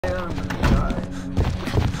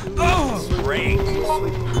great.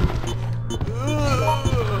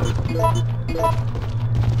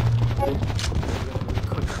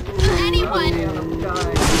 Anyone?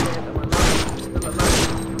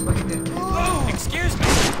 Excuse me.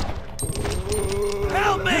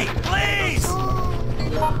 Help me, please!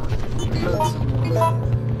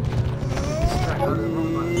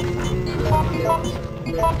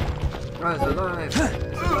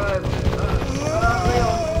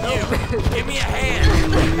 You, give me a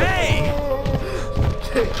hand. Hey!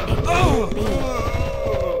 Oh!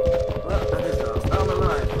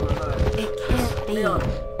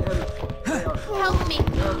 Help me.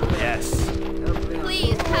 Yes.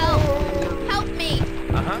 Please help. Help me.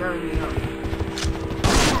 Uh-huh.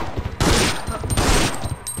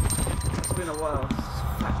 It's been a while.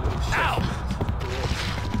 Ow!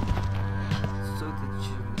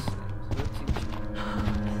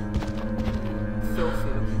 So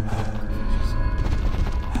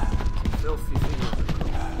filthy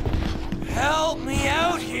looking. Help me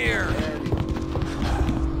out here!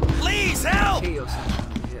 Please help!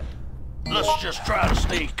 Let's just try to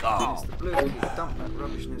stay calm.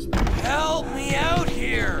 Help me out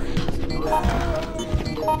here!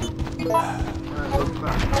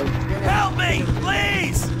 Help me,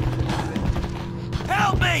 please!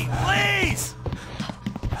 Help me, please!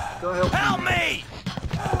 Help me!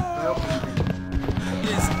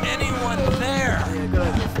 Is anyone there?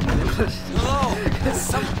 Hello?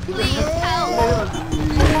 Please help.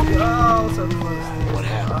 What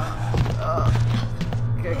happened?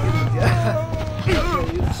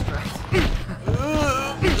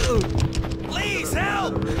 Please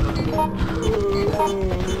help!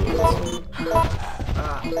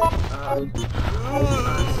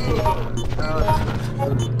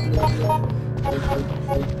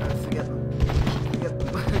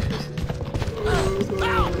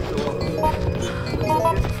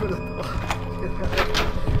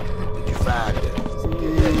 Did you find it?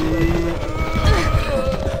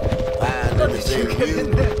 Find anything new?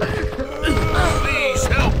 Please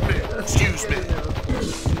help me! Excuse me.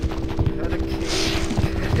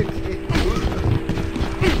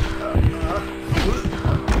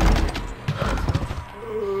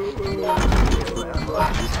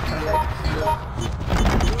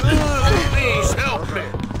 Please help me!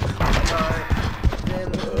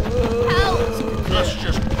 Help. Let's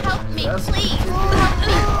just... Help me, please. Help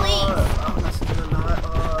me, please.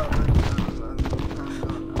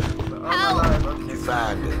 Help. You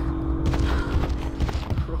find it.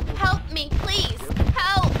 Help me, please.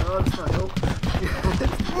 Help.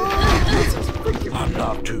 I'm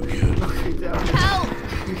not too good. Help.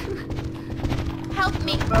 Help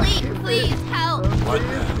me, please. Please help. What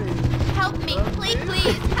now? Help me,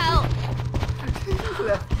 please help.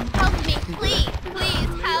 Help me, please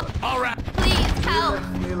help. All right. Please help.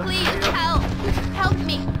 Please help. Help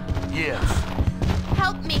me. Yes.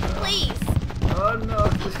 Help me, please. Oh no.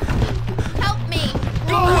 Help me.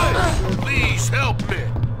 Go away! Please help me!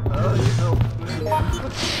 Oh, help me.